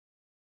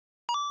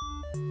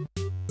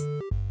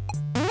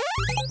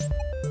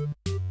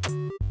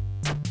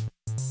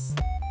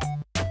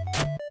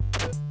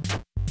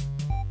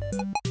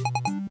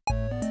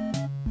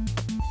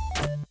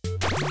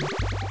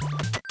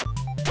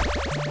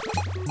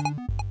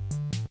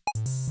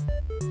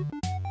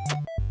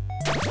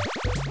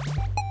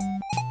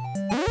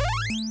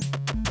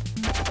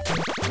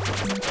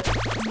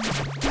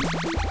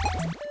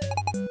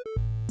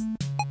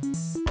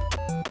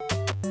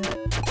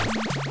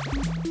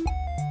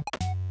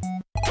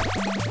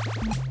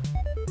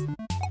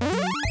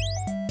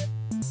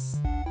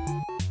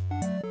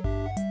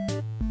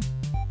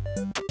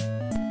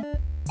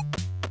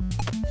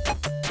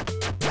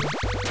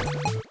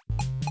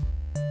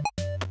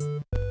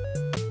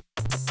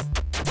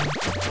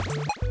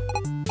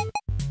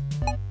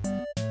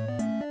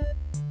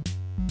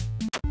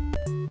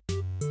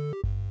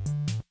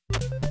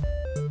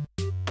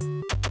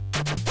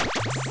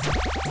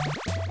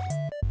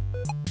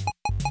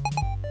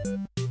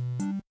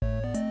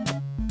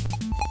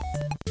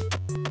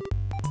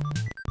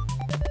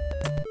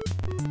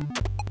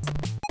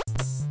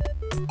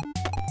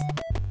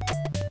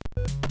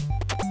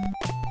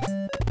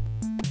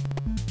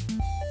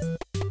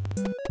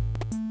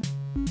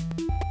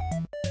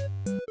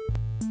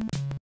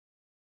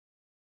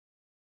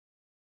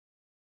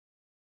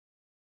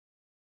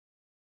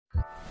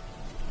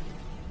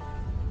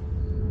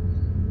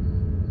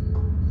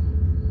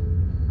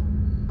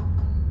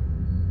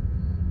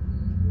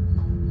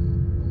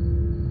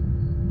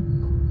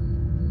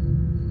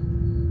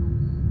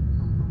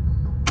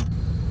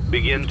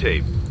Begin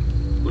tape.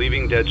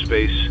 Leaving dead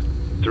space.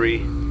 3,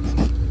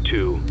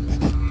 2,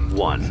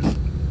 1.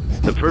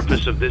 The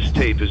purpose of this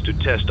tape is to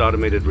test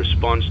automated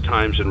response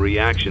times and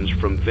reactions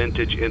from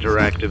vintage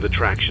interactive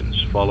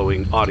attractions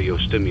following audio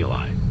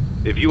stimuli.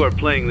 If you are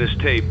playing this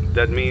tape,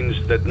 that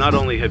means that not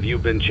only have you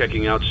been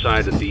checking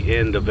outside at the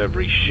end of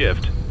every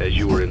shift, as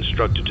you were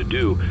instructed to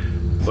do,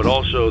 but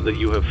also that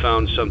you have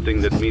found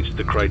something that meets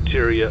the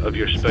criteria of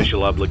your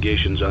special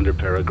obligations under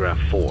paragraph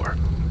 4.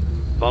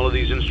 Follow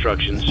these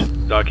instructions,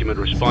 document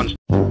response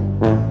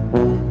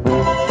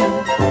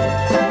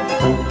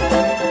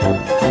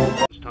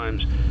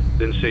times,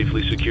 then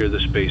safely secure the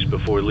space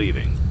before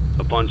leaving.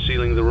 Upon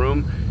sealing the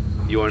room,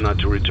 you are not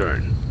to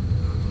return.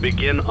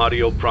 Begin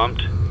audio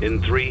prompt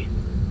in 3,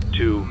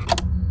 2,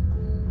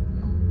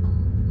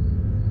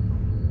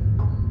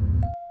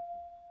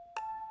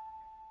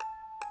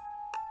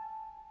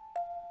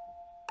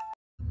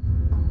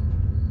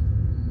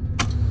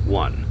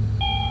 one.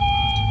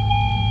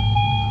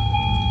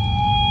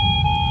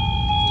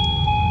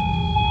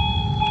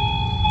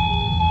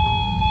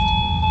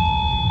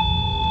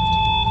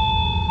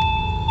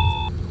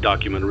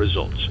 Document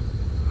results.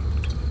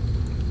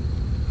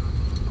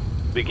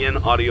 Begin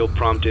audio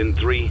prompt in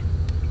 3,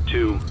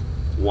 2,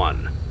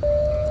 1.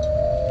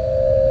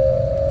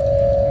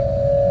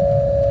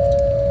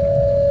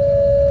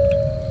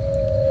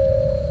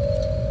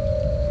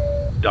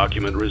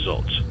 Document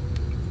results.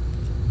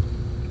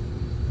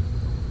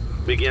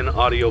 Begin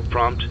audio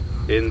prompt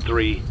in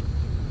 3,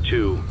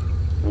 2,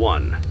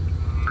 1.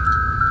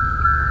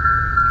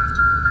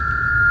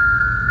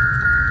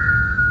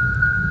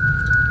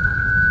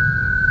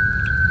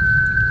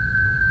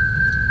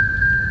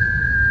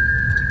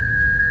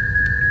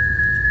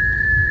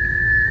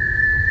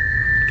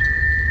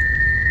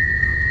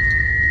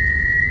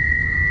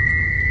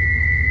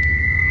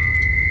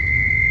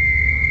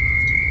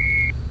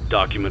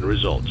 Document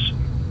results.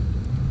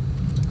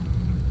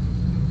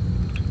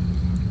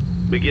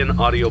 Begin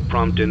audio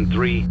prompt in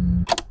 3,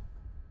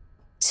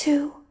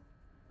 2,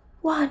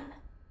 1.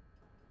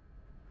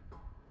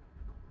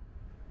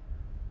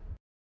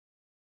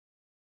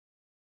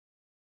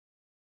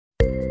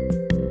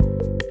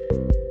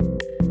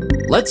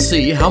 Let's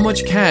see how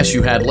much cash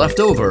you had left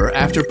over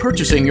after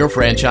purchasing your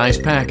franchise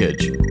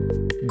package.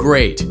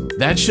 Great,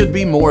 that should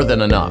be more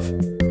than enough.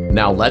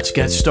 Now let's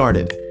get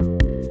started.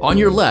 On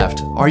your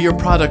left are your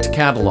product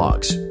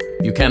catalogs.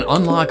 You can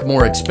unlock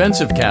more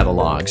expensive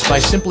catalogs by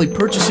simply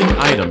purchasing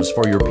items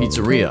for your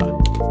pizzeria.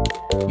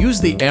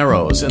 Use the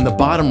arrows in the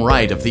bottom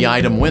right of the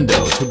item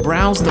window to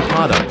browse the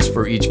products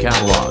for each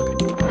catalog.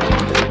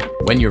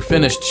 When you're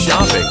finished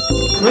shopping,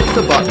 click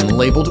the button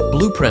labeled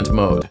Blueprint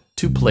Mode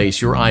to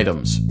place your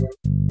items.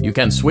 You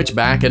can switch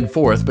back and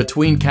forth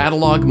between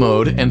Catalog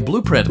Mode and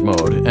Blueprint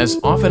Mode as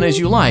often as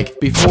you like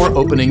before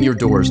opening your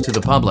doors to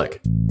the public.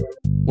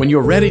 When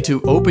you're ready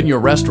to open your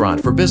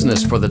restaurant for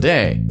business for the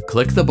day,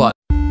 click the button.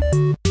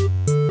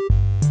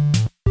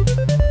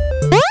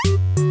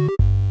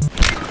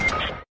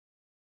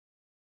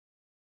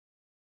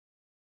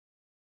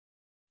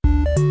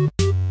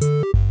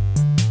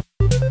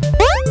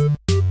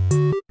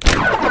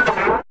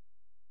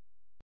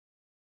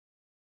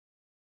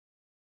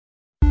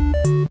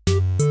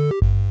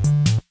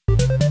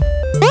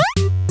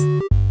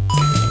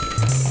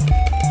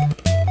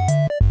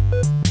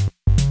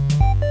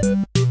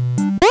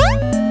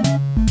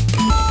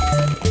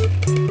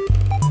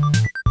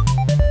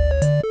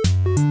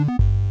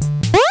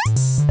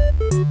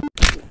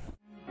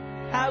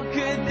 How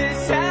could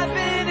this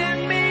happen?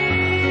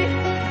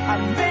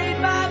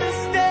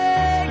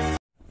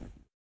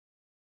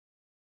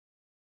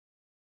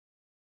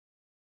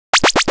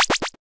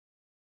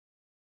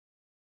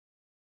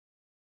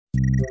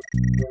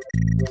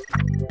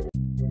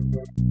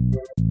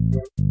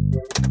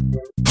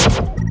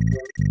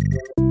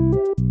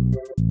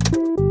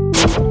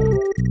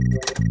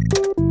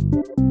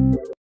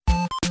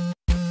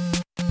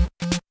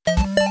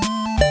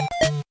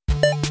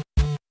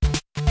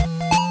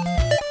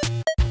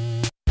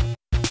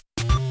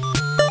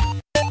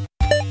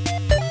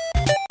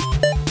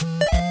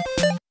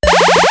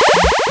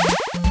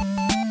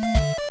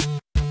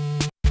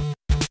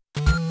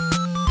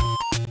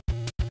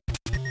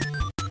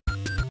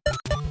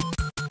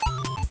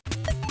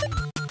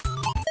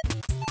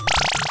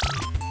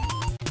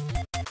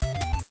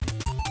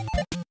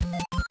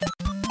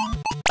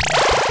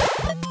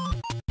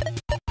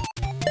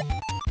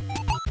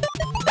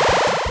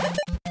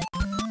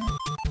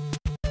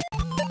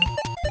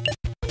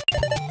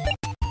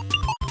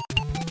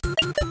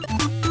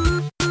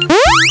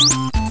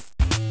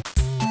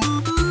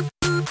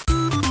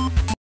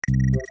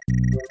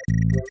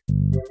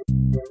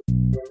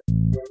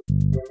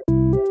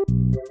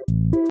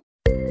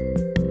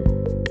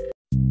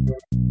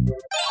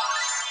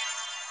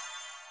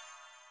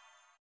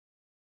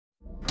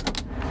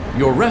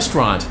 Your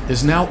restaurant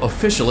is now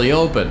officially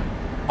open.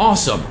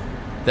 Awesome!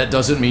 That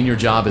doesn't mean your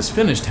job is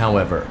finished,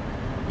 however.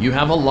 You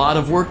have a lot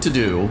of work to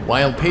do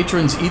while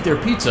patrons eat their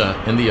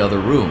pizza in the other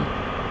room.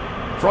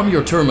 From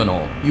your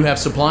terminal, you have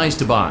supplies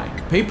to buy,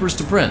 papers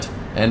to print,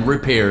 and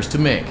repairs to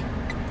make.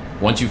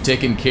 Once you've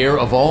taken care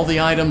of all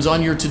the items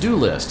on your to-do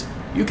list,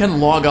 you can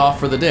log off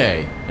for the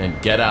day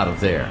and get out of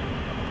there.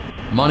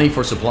 Money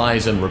for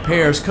supplies and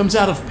repairs comes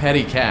out of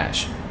petty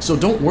cash, so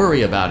don't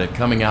worry about it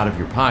coming out of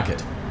your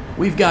pocket.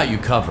 We've got you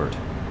covered.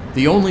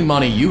 The only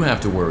money you have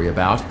to worry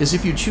about is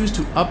if you choose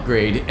to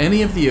upgrade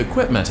any of the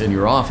equipment in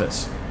your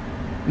office.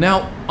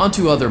 Now,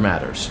 onto other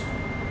matters.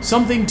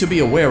 Something to be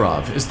aware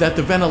of is that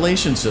the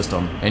ventilation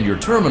system and your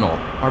terminal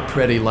are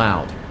pretty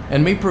loud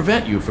and may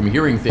prevent you from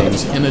hearing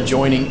things in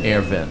adjoining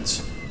air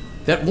vents.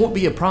 That won't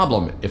be a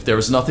problem if there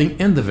is nothing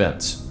in the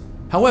vents.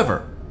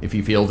 However, if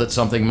you feel that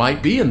something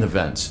might be in the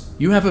vents,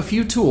 you have a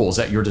few tools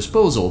at your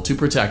disposal to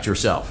protect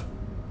yourself.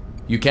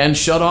 You can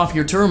shut off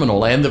your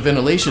terminal and the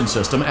ventilation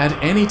system at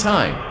any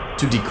time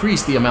to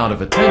decrease the amount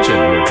of attention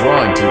you're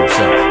drawing to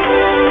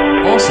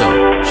yourself.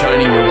 Also,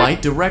 shining your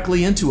light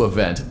directly into a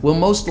vent will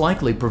most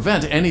likely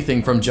prevent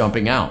anything from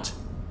jumping out.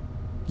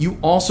 You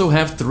also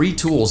have 3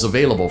 tools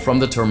available from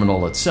the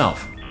terminal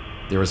itself.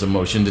 There is a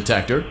motion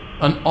detector,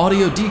 an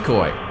audio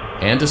decoy,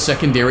 and a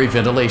secondary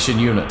ventilation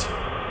unit.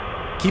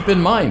 Keep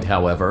in mind,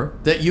 however,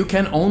 that you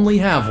can only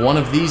have one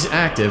of these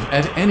active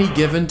at any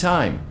given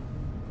time.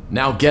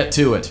 Now get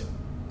to it.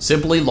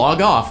 Simply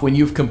log off when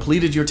you've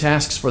completed your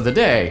tasks for the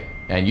day,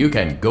 and you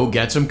can go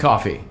get some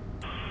coffee.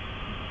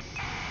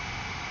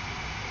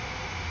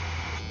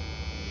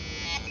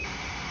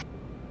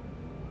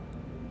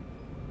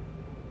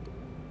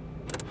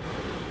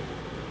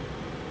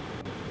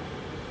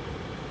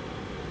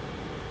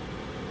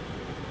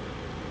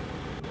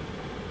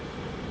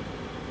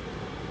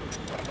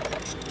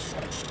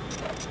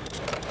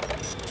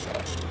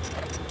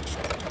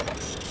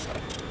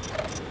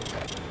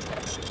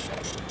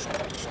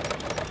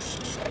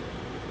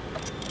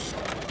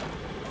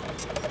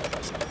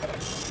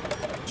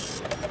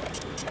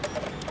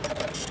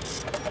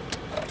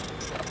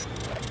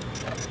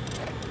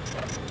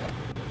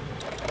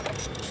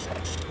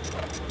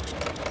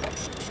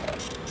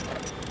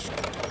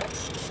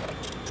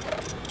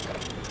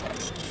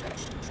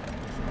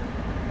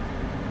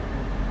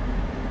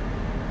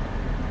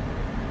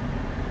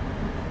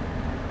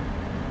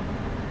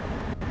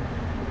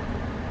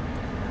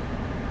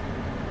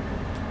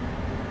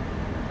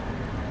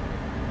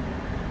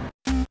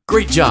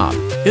 Great job!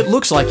 It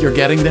looks like you're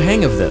getting the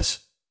hang of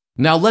this.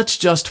 Now let's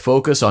just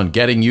focus on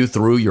getting you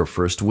through your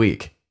first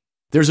week.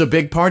 There's a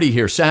big party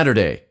here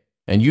Saturday,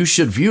 and you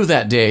should view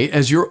that day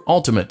as your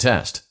ultimate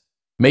test.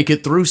 Make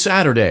it through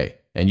Saturday,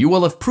 and you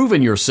will have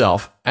proven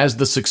yourself as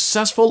the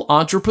successful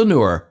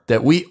entrepreneur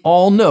that we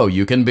all know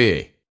you can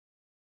be.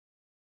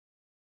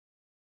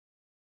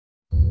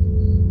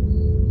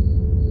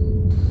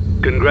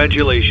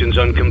 Congratulations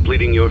on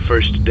completing your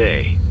first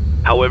day.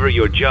 However,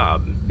 your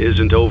job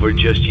isn't over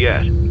just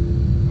yet.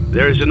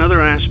 There is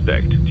another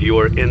aspect to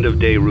your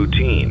end-of-day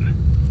routine,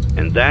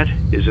 and that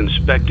is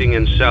inspecting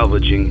and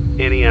salvaging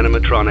any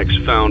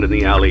animatronics found in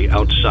the alley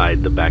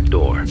outside the back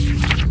door.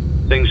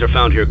 Things are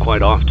found here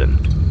quite often,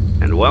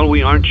 and while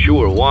we aren't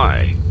sure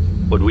why,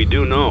 what we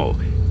do know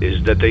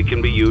is that they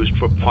can be used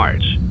for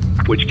parts,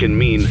 which can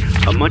mean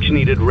a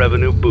much-needed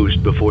revenue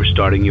boost before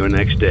starting your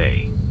next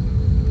day.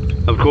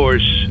 Of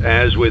course,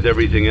 as with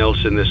everything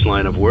else in this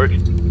line of work,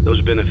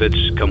 those benefits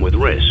come with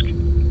risk.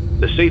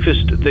 The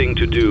safest thing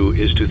to do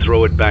is to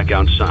throw it back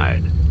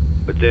outside,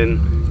 but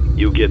then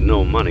you get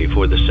no money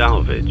for the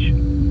salvage.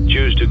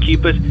 Choose to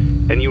keep it,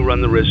 and you run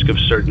the risk of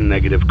certain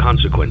negative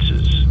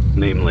consequences,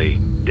 namely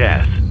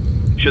death,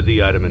 should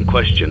the item in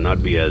question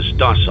not be as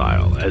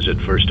docile as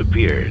it first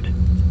appeared.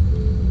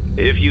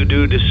 If you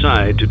do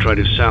decide to try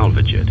to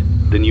salvage it,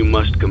 then you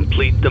must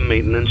complete the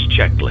maintenance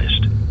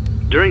checklist.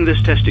 During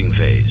this testing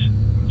phase,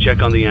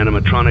 Check on the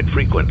animatronic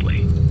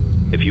frequently.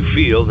 If you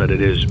feel that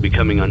it is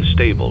becoming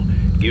unstable,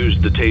 use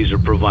the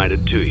taser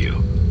provided to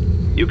you.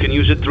 You can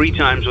use it 3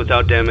 times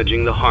without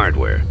damaging the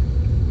hardware.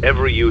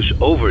 Every use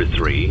over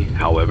 3,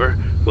 however,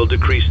 will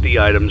decrease the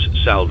item's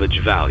salvage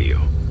value.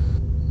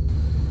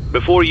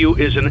 Before you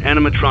is an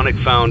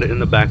animatronic found in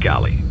the back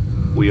alley.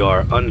 We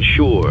are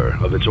unsure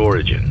of its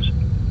origins.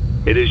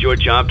 It is your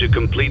job to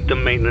complete the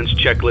maintenance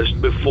checklist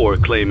before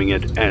claiming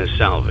it as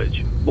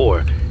salvage.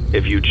 Or,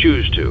 if you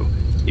choose to,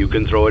 you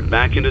can throw it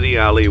back into the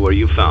alley where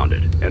you found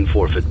it and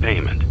forfeit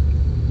payment.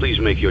 Please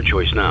make your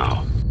choice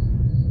now.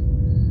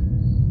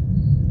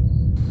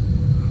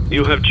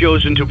 You have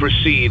chosen to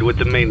proceed with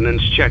the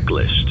maintenance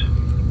checklist.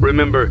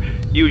 Remember,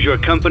 use your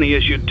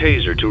company-issued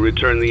taser to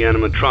return the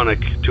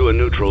animatronic to a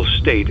neutral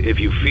state if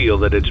you feel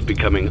that it's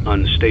becoming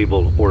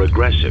unstable or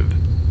aggressive.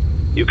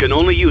 You can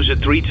only use it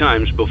 3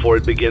 times before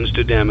it begins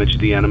to damage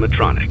the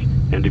animatronic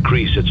and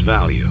decrease its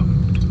value.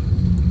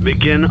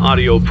 Begin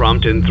audio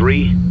prompt in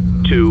 3,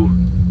 2,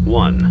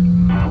 1.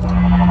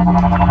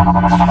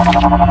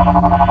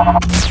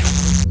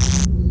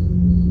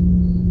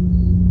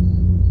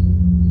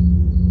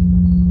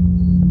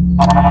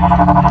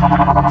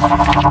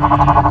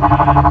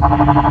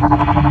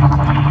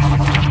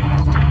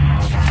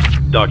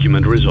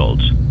 Document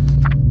results.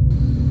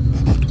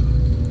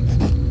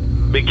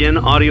 Begin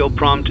audio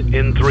prompt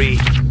in 3,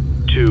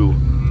 2,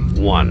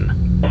 1.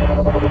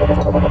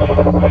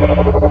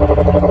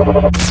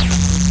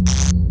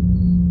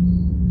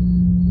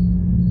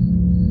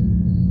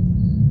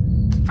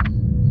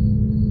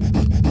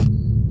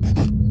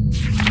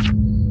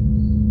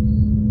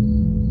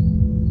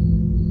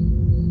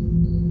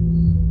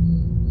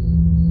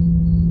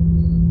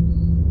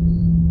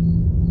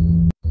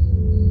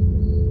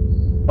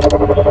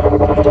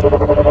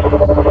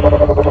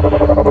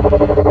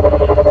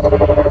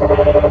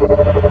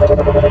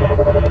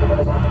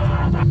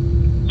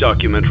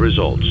 Document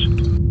results.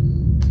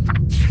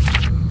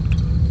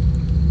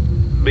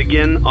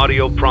 Begin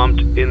audio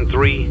prompt in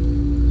 3,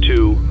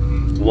 2,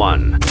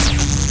 1.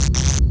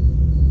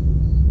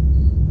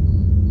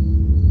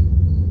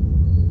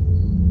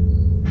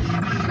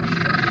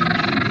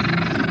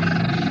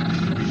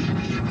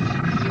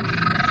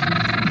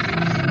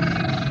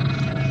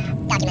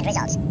 Document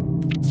results.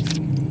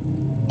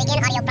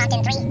 Begin audio prompt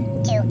in 3,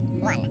 2,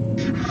 1.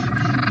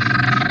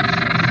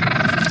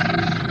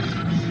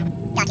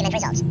 Document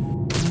results.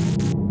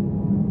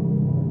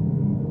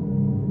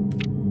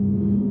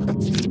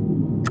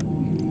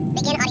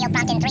 Begin audio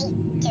prompt in 3,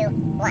 2,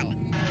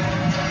 1.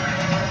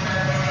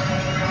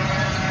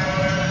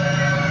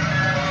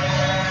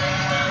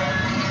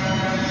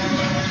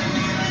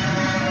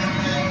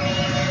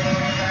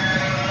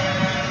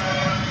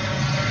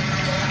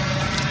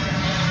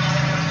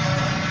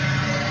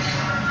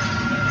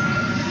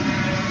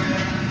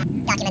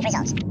 Document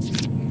results.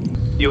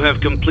 You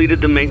have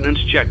completed the maintenance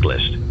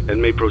checklist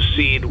and may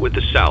proceed with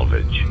the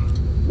salvage.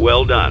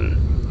 Well done.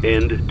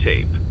 End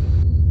tape.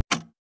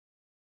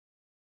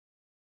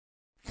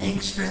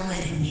 Thanks for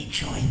letting me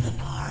join the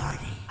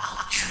party.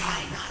 I'll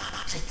try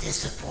not to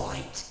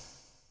disappoint.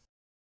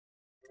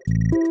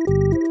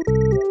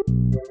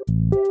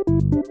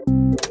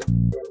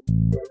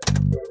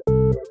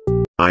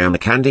 I am a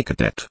candy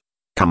cadet.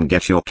 Come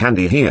get your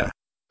candy here.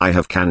 I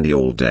have candy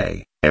all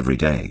day, every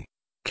day.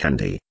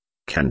 Candy,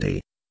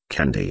 candy,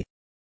 candy.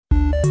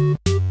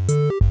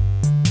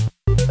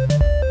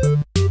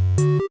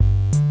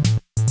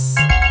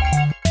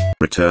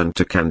 Return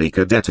to Candy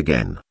Cadet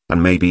again,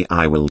 and maybe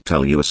I will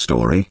tell you a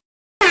story.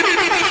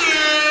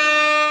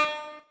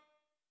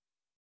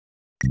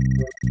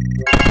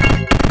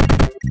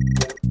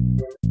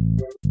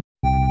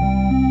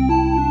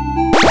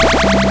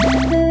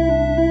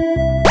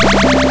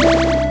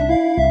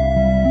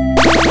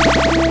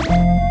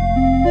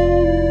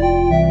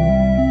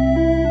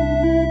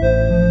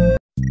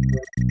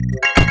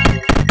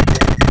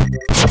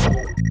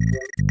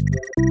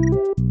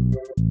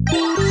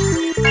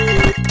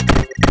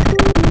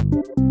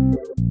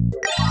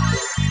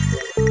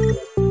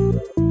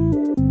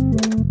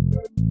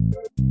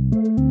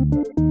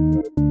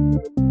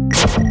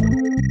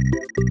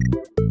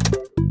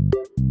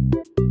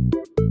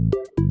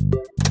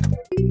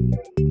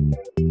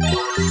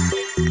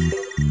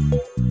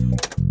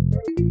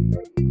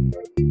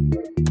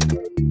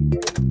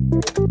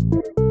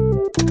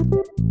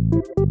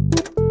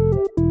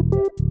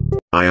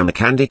 I am a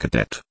candy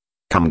cadet.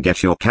 Come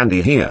get your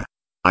candy here.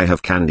 I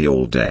have candy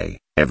all day,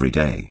 every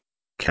day.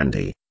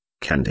 Candy,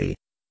 candy,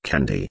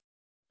 candy.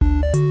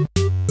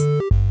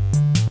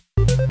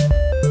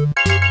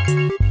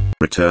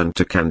 Return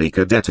to Candy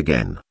Cadet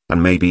again,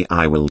 and maybe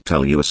I will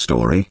tell you a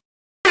story.